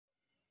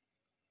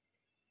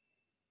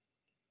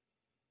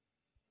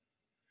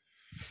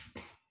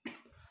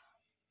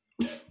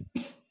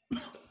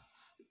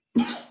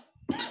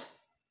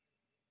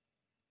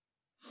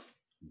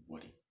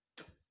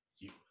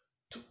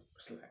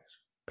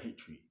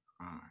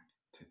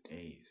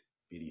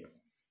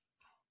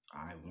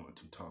want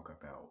to talk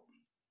about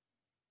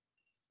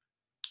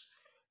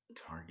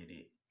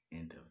targeted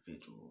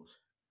individuals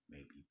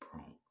may be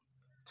prone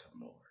to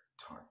more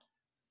target.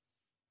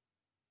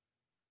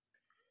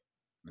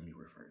 Let me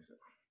rephrase it.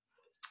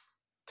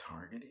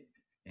 Targeted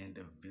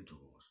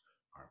individuals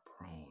are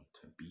prone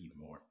to be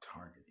more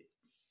targeted.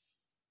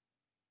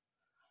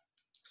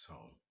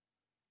 So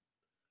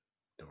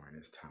during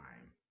this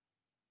time,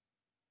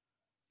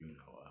 you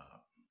know, uh,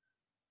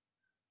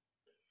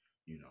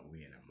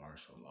 we in a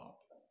martial law.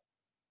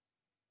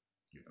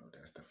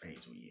 That's the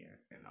phase we in,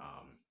 and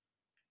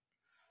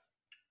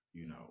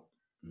you know,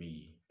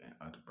 me and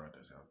other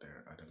brothers out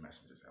there, other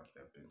messengers out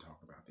there, been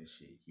talking about this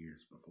shit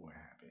years before it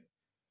happened.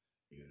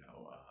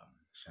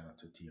 Shout out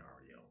to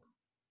TREO.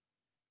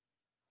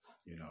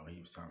 He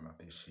was talking about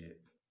this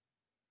shit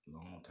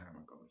long time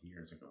ago,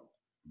 years ago.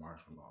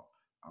 Martial law.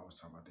 I was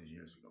talking about this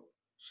years ago.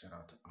 Shout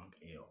out to Unc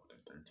L,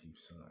 the 13th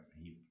son.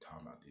 He was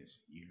talking about this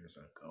years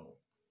ago.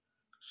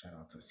 Shout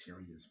out to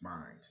Serious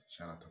Minds.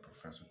 Shout out to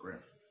Professor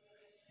Griff.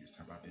 He was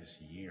talking about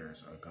this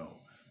years ago.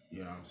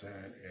 You know what I'm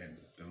saying? And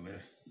the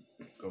list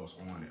goes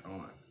on and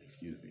on.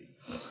 Excuse me.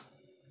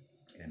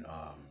 And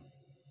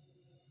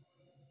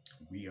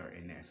we are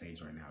in that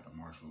phase right now, the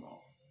martial law,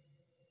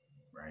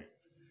 right?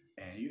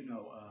 And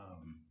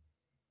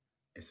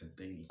it's a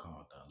thing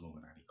called the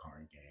Illuminati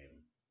card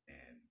game,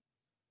 and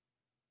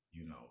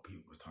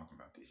people was talking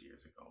about this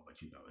years ago, but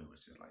it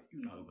was just like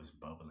it was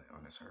bubbling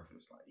on the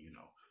surface, like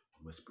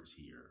whispers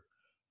here,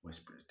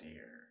 whispers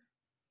there.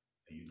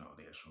 And,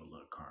 they'll show a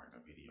little card in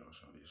a video,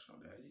 show this, show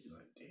that. You're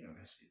like, damn,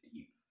 that shit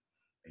deep.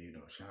 And,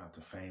 shout out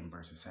to Fame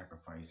versus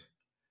Sacrifice.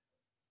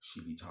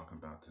 She be talking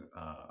about the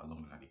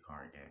Illuminati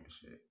card game and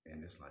shit. And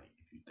it's like,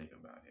 if you think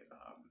about it,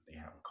 they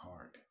have a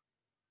card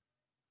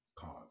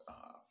called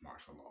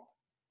martial law.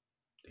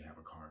 They have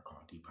a card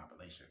called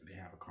depopulation. They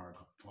have a card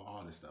for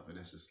all this stuff. And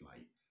it's just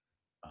like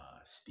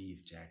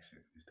Steve Jackson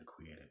is the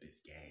creator of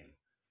this game.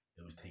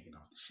 It was taken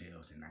off the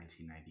shelves in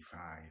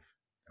 1995.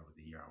 That was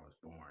the year I was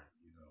born,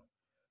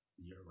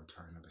 the year of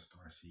Return of the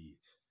Star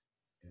Seeds.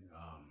 And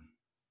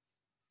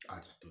I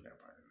just threw that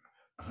part in.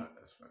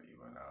 That's funny.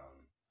 But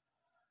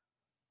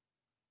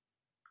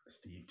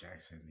Steve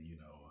Jackson,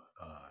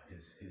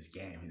 his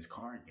game, his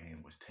card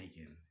game was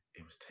taken.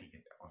 It was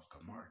taken off the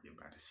market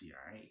by the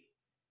CIA.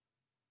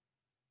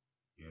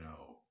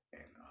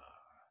 And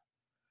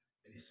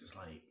it's just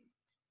like,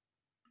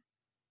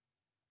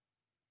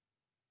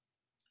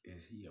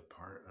 is he a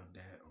part of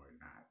that or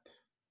not?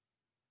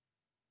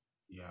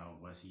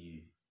 Was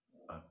he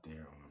up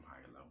there on them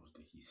higher levels?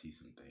 Did he see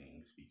some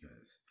things?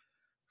 Because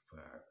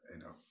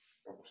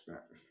what was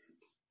that?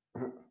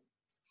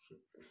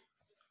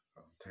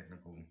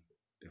 Technical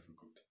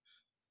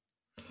difficulties.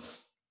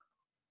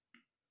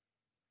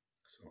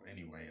 So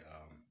anyway,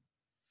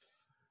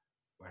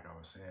 like I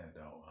was saying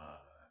though,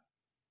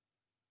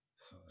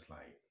 so it's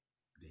like,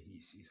 did he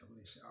see some of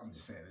this shit? I'm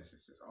just saying this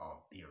is just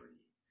all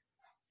theory,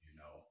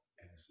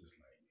 and it's just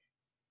like,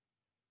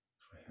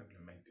 for him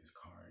to make this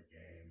card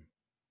game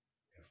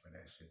and for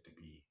that shit to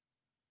be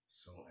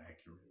so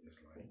accurate, it's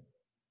like,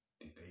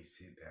 did they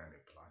sit down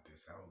and plot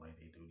this out like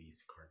they do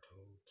these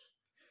cartoons?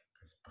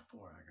 Because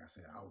before, like I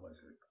said,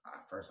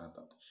 at first I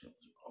thought the shit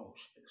was, oh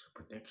shit, it's a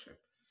prediction.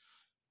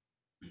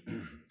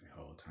 The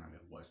whole time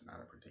it was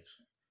not a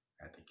prediction.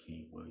 At the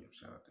King William,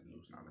 shout out to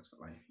News Knowledge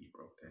of Life, he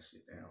broke that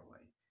shit down.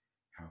 Like,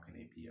 how can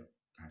it be a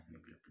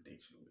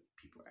prediction with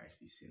people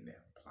actually sitting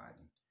there and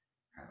plotting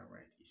how to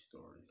write these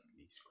stories and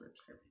these scripts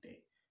every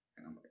day?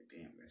 And I'm like,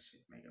 damn, that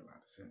shit make a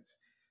lot of sense.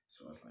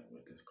 So it's like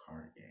with this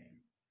card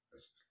game,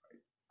 it's just like,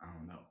 I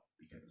don't know,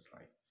 because it's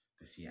like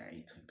the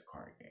CIA took the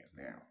card game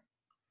down.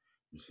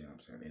 You see what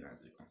I'm saying? They're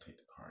not just gonna take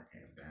the card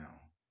game down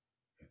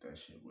if that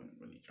shit wasn't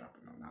really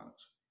dropping no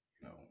knowledge.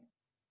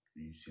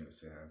 You see what I'm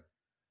saying?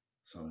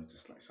 So it's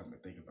just like something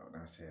to think about.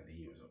 Not saying that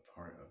he was a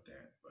part of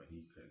that, but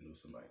he could have knew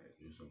somebody that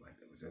was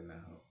in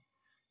that home.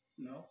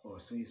 Or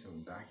seen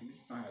some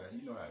document.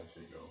 You know how that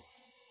shit go.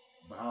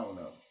 But I don't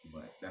know.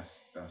 But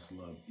that's a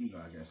little,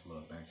 I guess a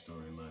little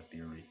backstory, a little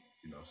theory,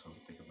 something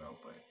to think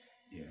about. But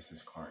yeah, it's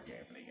this card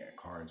game, and they got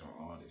cards on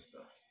all this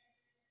stuff.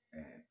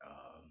 And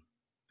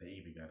they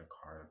even got a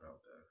card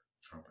about the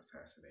Trump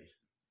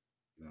assassination.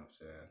 You know what I'm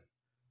saying?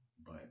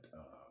 But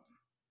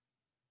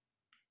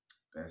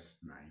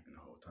that's not even the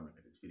whole topic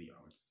of this video.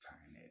 I was just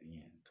tying that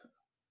in to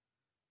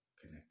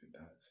connect the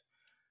dots.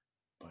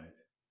 But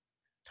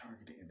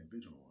targeted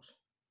individuals,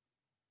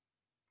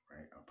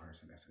 right? A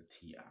person that's a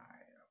TI,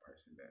 a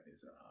person that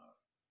is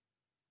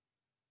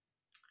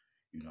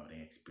they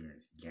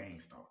experience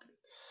gang stalking,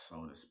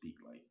 so to speak,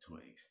 like to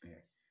an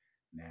extent.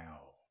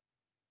 Now,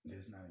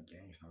 there's not a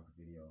gang stalking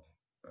video.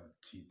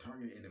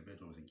 Targeted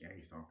individuals and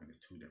gang stalking is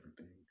two different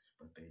things,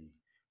 but they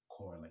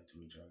correlate to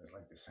each other. It's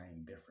like the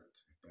same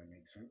difference, if that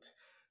makes sense.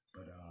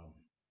 But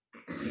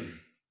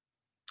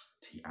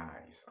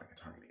TIs, like a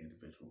targeted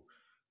individual,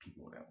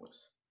 people that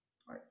was,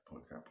 like, for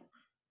example,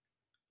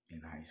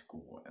 in high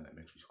school or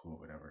elementary school,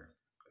 whatever,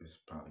 it's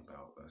probably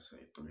about, let's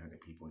say,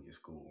 300 people in your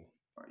school,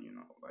 or,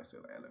 let's say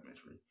like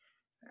elementary,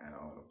 and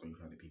all the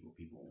 300 people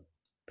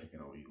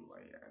picking on you.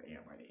 Like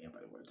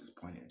everybody would just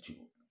point at you,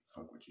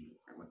 fuck with you.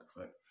 Like what the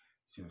fuck?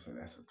 You see what I'm saying?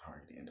 That's a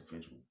targeted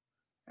individual.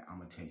 And I'm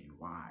gonna tell you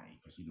why,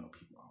 because you know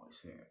people always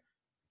say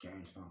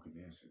gang stalker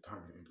this and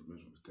targeted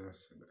individuals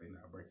this, but they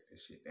not breaking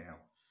this shit down.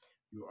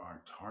 You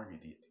are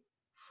targeted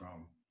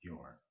from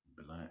your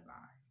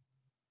bloodline.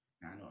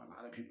 Now I know a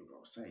lot of people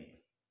gonna say,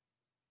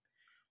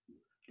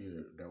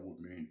 yeah, that would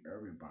mean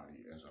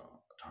everybody is a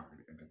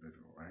targeted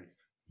individual, right?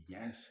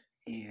 Yes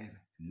and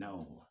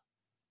no.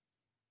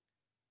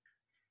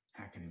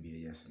 How can it be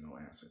a yes and no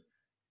answer?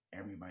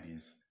 Everybody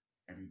is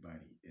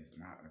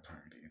not a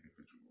targeted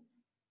individual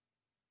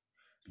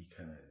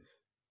because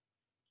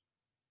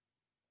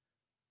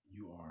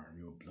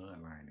your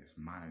bloodline is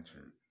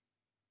monitored,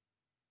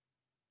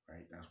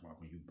 right? That's why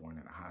when you're born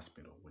in a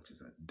hospital, which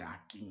is a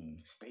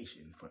docking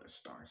station for the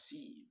star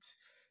seeds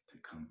to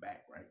come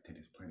back, right, to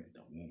this planet,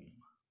 the womb,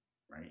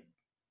 right?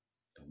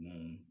 The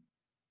womb,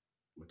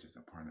 which is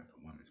a part of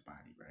the woman's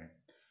body, right?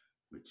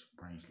 Which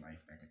brings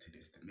life back into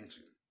this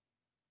dimension.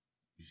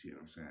 You see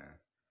what I'm saying?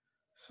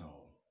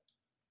 So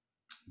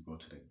you go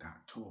to the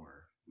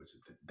doctor, which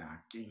is the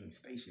docking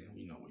station.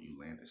 You know, when you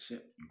land a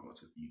ship, you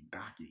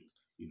docking.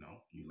 You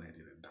know, you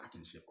landed a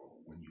docking ship, or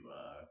when you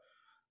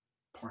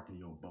parking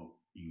your boat,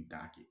 you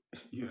dock it.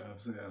 You know what I'm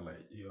saying?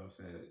 Like, you know what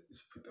I'm saying? You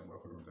put that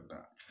motherfucker on the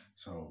dock.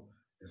 So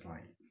it's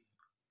like,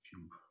 if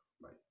you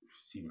like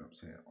see what I'm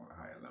saying on a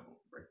higher level,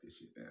 break this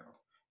shit down.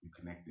 You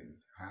connecting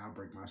how I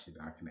break my shit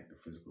down, I connect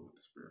the physical with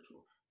the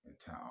spiritual and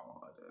tie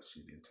all of the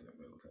shit into the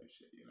middle type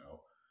shit, you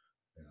know.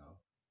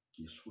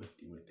 Get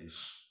swifty with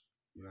this.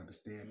 You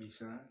understand me,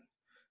 son?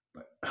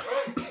 But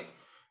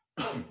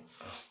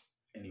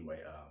anyway,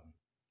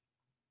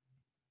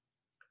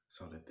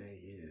 so the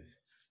thing is,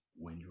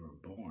 when you're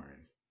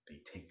born, they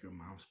take your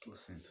mom's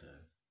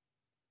placenta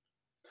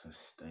to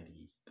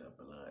study the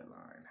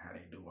bloodline. How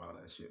they do all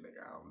that shit,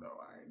 nigga, I don't know.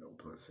 I ain't no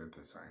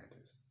placenta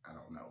scientist. I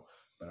don't know.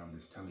 But I'm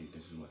just telling you,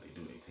 this is what they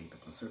do. They take the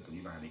placenta.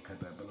 You know how they cut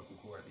the umbilical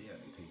cord? Yeah,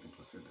 they take the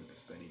placenta to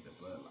study the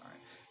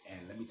bloodline.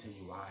 And let me tell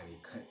you why they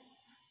cut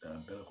the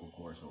umbilical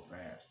cord so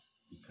fast.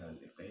 Because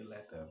if they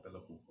let the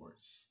umbilical cord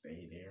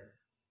stay there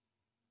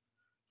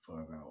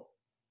for about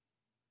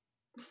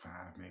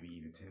 5, maybe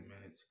even 10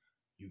 minutes,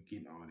 you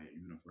get all that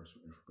universal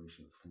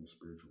information from the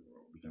spiritual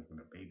world. Because when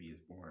a baby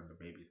is born, the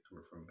baby is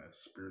coming from the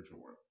spiritual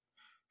world.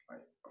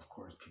 Like, of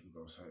course, people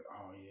go say,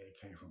 oh, yeah,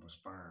 it came from a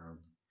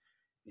sperm.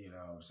 You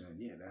know what I'm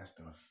saying? Yeah, that's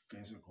the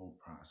physical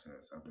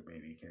process of the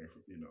baby. It came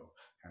from,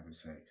 having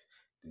sex.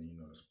 Then,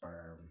 the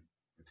sperm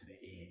into the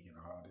egg and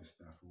all this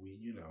stuff.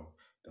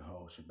 The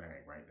whole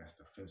shebang, right? That's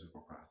the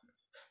physical process.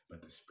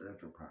 But the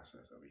spiritual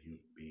process of a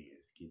human being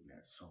is getting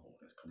that soul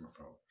that's coming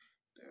from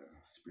the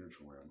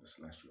spiritual realm, the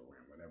celestial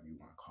realm, whatever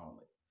you want to call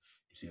it.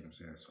 You see what I'm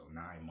saying? So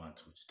 9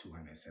 months, which is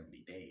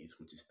 270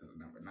 days, which is still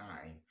number 9,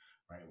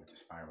 right? Which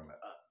is spiraling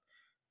up.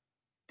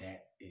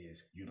 That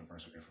is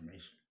universal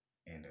information.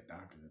 And the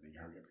doctor, they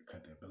hurry up and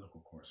cut the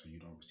umbilical cord so you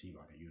don't receive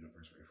all the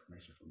universal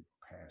information from your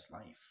past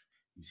life.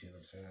 You see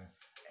what I'm saying?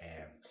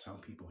 And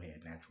some people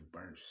had natural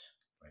births.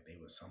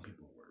 Some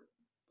people were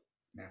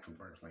natural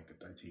births, like the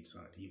 13th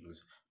son. He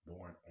was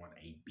born on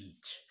a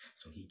beach.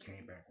 So he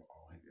came back with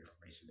all his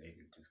information. They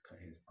didn't just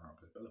cut his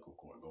umbilical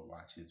cord. Go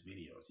watch his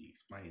videos. He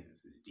explains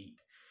this. It's deep.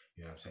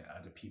 You know what I'm saying?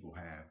 Other people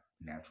have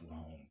natural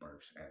home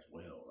births as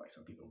well. Like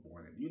some people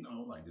born in,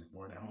 like just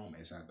born at home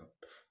inside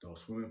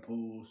those swimming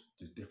pools,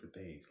 just different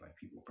things. Like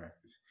people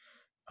practice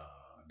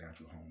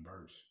natural home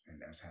births.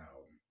 And that's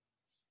how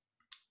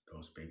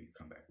those babies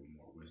come back with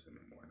more wisdom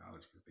and more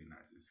knowledge because they're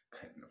not just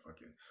cutting the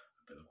fucking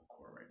umbilical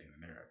cord right then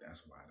and there.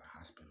 That's why the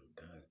hospital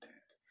does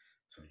that.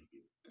 So you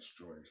can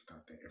destroy and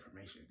stop that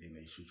information. Then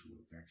they shoot you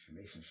with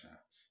vaccination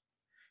shots.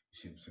 You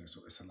see what I'm saying?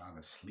 So it's a lot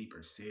of sleeper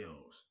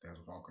cells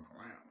that's walking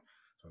around.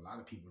 So a lot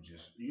of people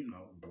just,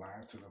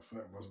 blind to the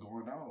fuck what's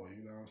going on.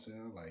 You know what I'm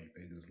saying? Like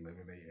they just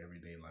living their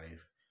everyday life.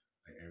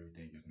 Like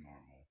everything is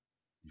normal.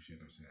 You see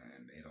what I'm saying?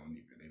 And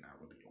they're not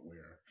really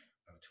aware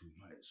of too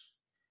much.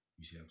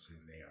 You see what I'm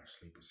saying? They are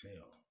sleeper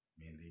cell.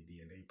 Man, their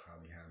DNA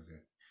probably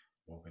hasn't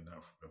woken up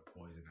from the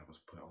poison that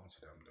was put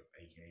onto them,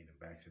 aka the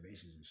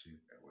vaccinations and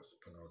shit that was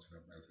put onto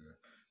them at a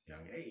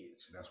young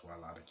age. That's why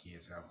a lot of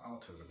kids have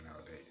autism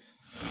nowadays.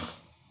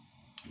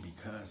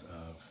 Because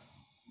of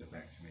the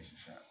vaccination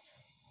shots.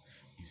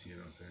 You see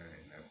what I'm saying?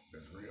 And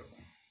that's real.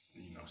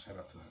 Shout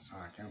out to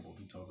Hassan Campbell.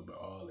 He talked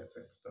about all that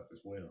type of stuff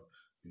as well.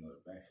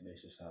 The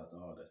vaccination shots,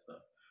 all that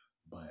stuff.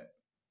 But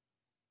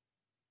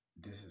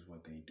this is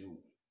what they do.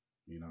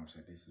 You know what I'm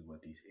saying? This is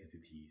what these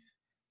entities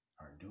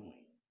are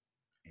doing.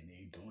 And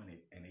they doing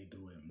it, and they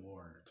do it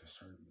more to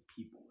certain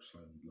people,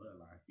 certain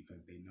bloodlines,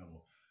 because they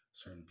know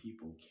certain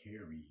people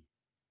carry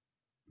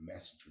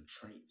messenger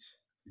traits.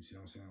 You see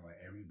what I'm saying? Like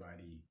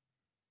everybody,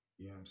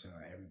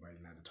 Like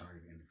everybody's not a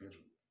targeted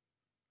individual.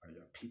 Like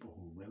people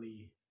who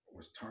really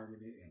was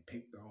targeted and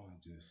picked on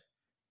and just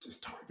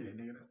targeted,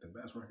 nigga. That's the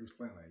best way I can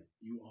explain. Like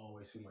you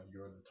always seem like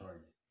you're the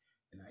target.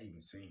 And not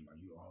even seem like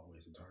you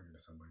always the target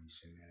of somebody's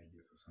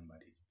shenanigans or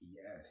somebody's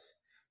BS.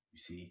 You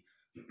see?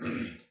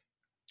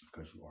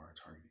 Because you are a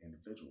targeted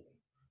individual.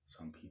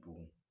 Some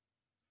people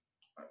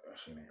That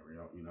shit ain't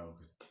real, you know,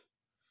 because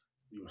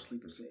you a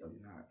sleeper cell.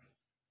 You're not,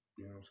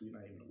 you know what I'm saying? You're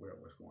not even aware of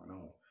what's going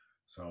on.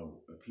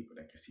 So the people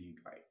that can see,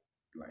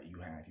 like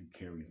you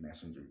carry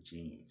messenger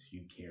genes,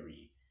 you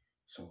carry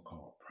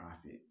so-called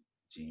prophet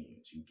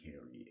genes, you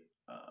carry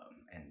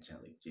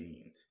angelic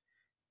genes,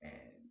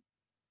 and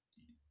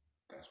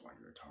that's why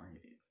you're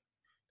targeted.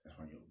 That's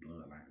why your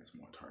bloodline is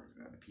more targeted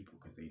than other people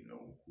because they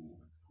know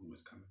who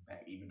is coming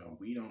back. Even though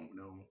we don't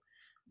know,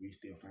 we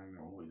still find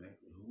out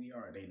exactly who we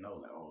are. They know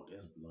like, oh,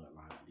 this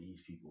bloodline, these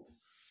people,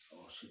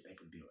 oh shit, they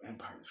can build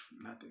empires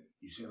from nothing.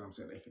 You see what I'm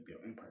saying? They can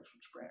build empires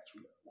from scratch.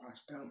 We gotta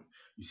watch them.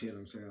 You see what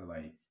I'm saying?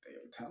 Like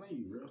they're telling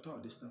you, real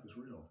talk. This stuff is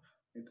real.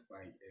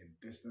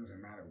 This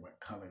doesn't matter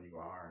what color you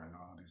are and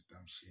all this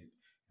dumb shit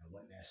and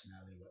what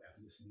nationality, what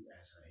ethnicity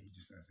as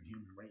a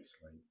human race,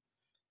 like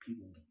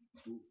people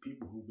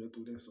people who've been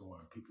through this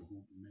or people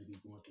who may be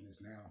going through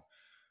this now.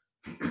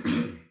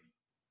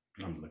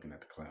 I'm looking at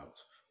the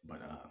clouds,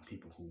 but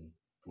people who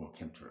are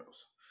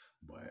chemtrails,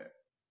 but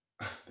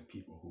the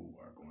people who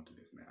are going through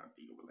this now,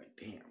 they were like,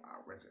 damn,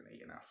 I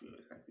resonate and I feel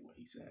exactly what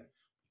he said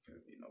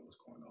because they know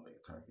what's going on. They're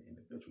a target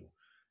individual,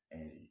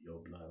 and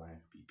your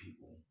bloodline could be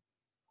people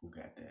who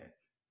got that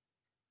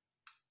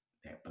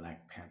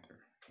Black Panther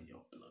in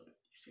your blood.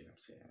 You see what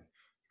I'm saying?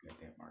 You got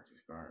that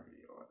Marcus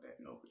Garvey or that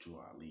Nova Drew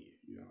Ali.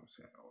 You know what I'm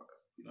saying? Or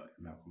that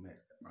Malcolm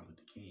X, that Martin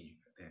Luther King.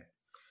 You got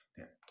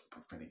that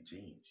prophetic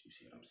genes. You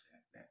see what I'm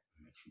saying? That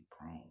makes you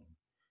prone to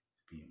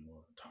being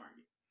more of a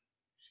target.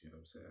 You see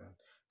what I'm saying?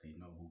 They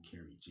know who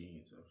carry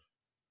genes of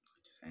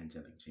just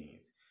angelic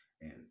genes.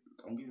 And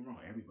don't get me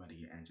wrong, everybody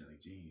get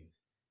angelic genes.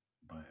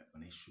 But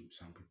when they shoot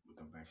some people with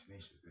the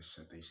vaccinations, they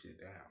shut their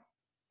shit down.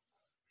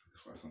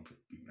 That's why some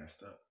people be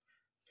messed up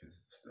because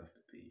the stuff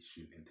that they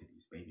shoot into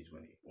these babies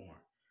when they're born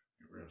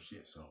and real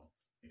shit. So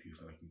if you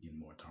feel like you're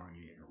getting more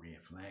targeted and red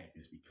flag,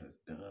 it's because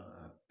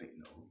they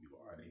know who you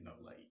are. They know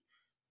like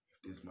if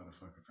this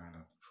motherfucker found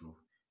out the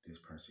truth, this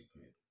person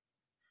could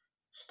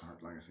start,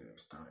 like I said,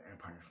 start an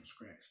empire from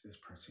scratch. This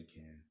person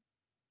can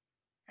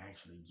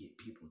actually get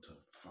people to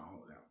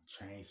follow them,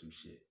 change some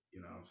shit.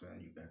 You know what I'm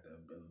saying? You got the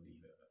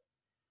ability to,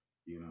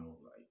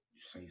 like you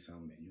say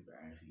something and you can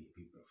actually get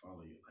people to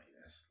follow you. Like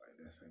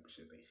that type of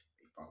shit. They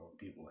follow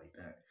people like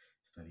that,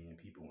 studying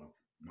people and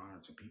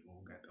monitor people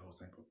who got those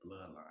type of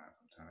bloodlines.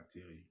 I'm trying to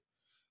tell you,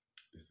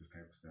 this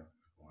type of stuff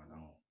that's going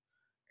on.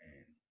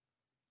 And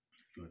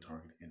if you're a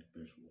targeted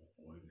individual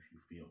or if you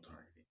feel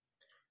targeted,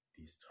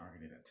 these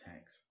targeted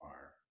attacks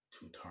are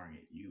to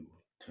target you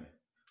to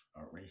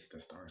erase the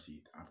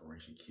starseed.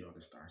 Operation Kill the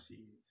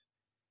Starseeds.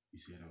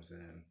 You see what I'm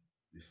saying?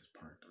 This is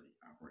part 3,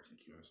 Operation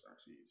Kill the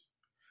Starseeds.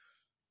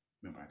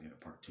 Remember, I did a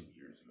part 2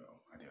 years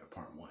ago. I did a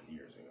part 1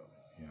 years ago.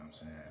 You know what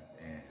I'm saying?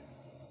 And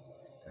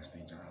that's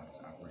their job.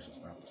 Operation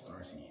Stop the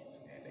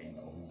Starseeds. And they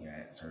know who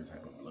got certain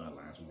type of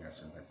bloodlines, who got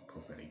certain type of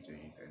prophetic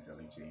genes,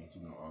 angelic genes,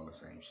 all the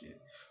same shit.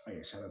 Oh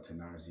yeah, shout out to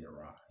Nazir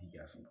Ra. He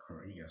got some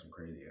crazy ass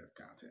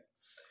content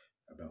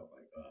about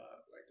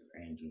like just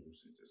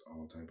angels and just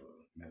all type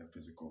of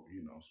metaphysical,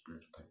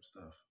 spiritual type of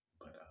stuff.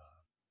 But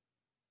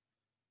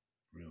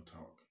real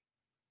talk,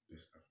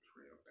 this stuff is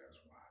real.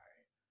 That's why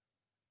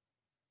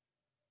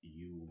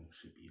you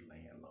should be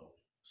laying low,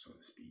 so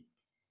to speak.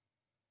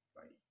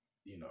 Like,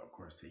 of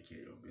course, take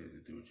care of your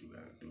business, do what you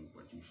gotta do,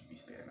 but you should be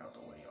staying out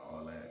the way.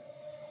 All that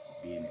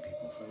being in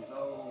people's face,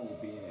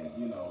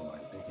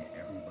 like thinking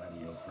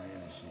everybody your friend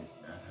and shit.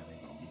 That's how they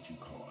gonna get you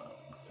caught up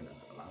because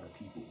a lot of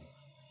people,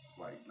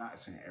 like not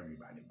saying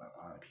everybody, but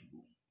a lot of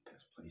people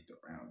that's placed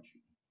around you,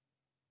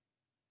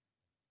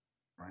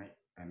 right?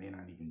 And they're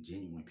not even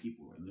genuine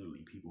people, or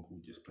literally people who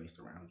just placed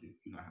around you.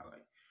 You know how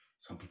like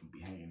some people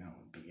be hanging out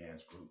in big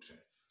ass groups and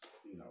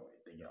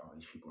they got all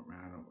these people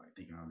around them, like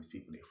thinking all these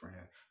people their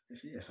friend.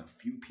 It's a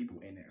few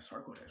people in that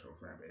circle that's your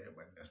friend, but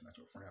everybody that's not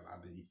your friend. A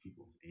lot of these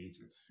people's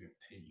agents sent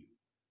to you.